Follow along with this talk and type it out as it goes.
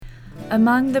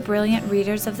Among the brilliant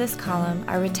readers of this column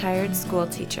are retired school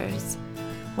teachers.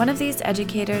 One of these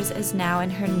educators is now in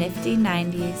her nifty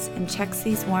 90s and checks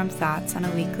these warm thoughts on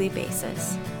a weekly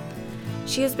basis.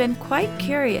 She has been quite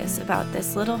curious about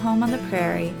this little home on the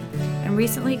prairie and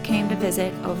recently came to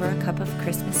visit over a cup of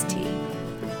Christmas tea.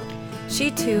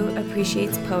 She too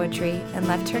appreciates poetry and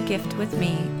left her gift with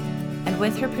me, and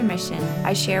with her permission,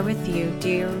 I share with you,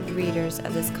 dear readers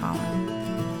of this column.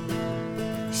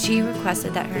 She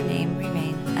requested that her name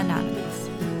remain anonymous.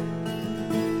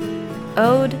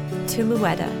 Ode to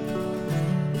Louetta.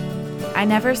 I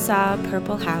never saw a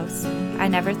purple house. I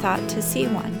never thought to see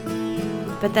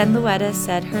one. But then Louetta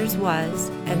said hers was,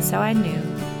 and so I knew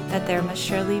that there must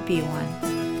surely be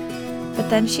one. But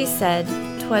then she said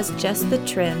 'twas just the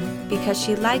trim, because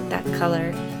she liked that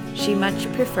color. She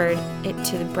much preferred it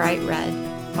to the bright red,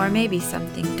 or maybe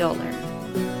something duller.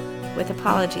 With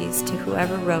apologies to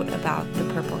whoever wrote about the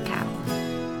purple cow.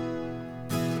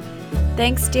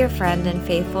 Thanks, dear friend and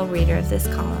faithful reader of this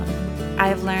column. I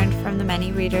have learned from the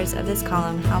many readers of this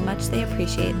column how much they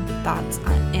appreciate thoughts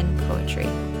in poetry.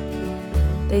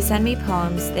 They send me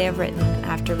poems they have written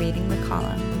after reading the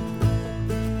column.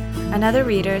 Another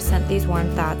reader sent these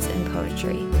warm thoughts in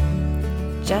poetry.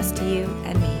 Just you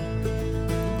and me.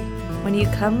 When you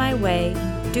come my way,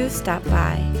 do stop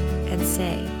by and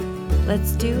say,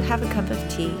 let's do have a cup of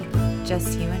tea,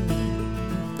 just you and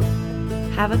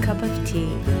me. Have a cup of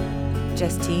tea,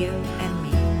 just you and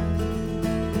me.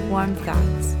 Warm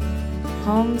thoughts.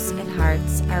 Homes and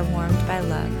hearts are warmed by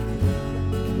love.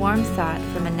 Warm thought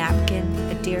from a napkin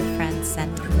a dear friend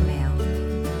sent in the mail.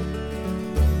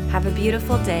 Have a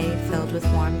beautiful day filled with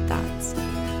warm thoughts.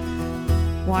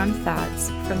 Warm thoughts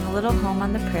from the little home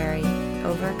on the prairie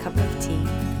over a cup of tea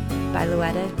by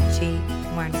Louetta G.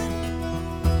 Werner.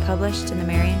 Published in the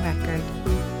Marion Record,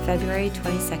 February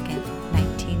 22nd,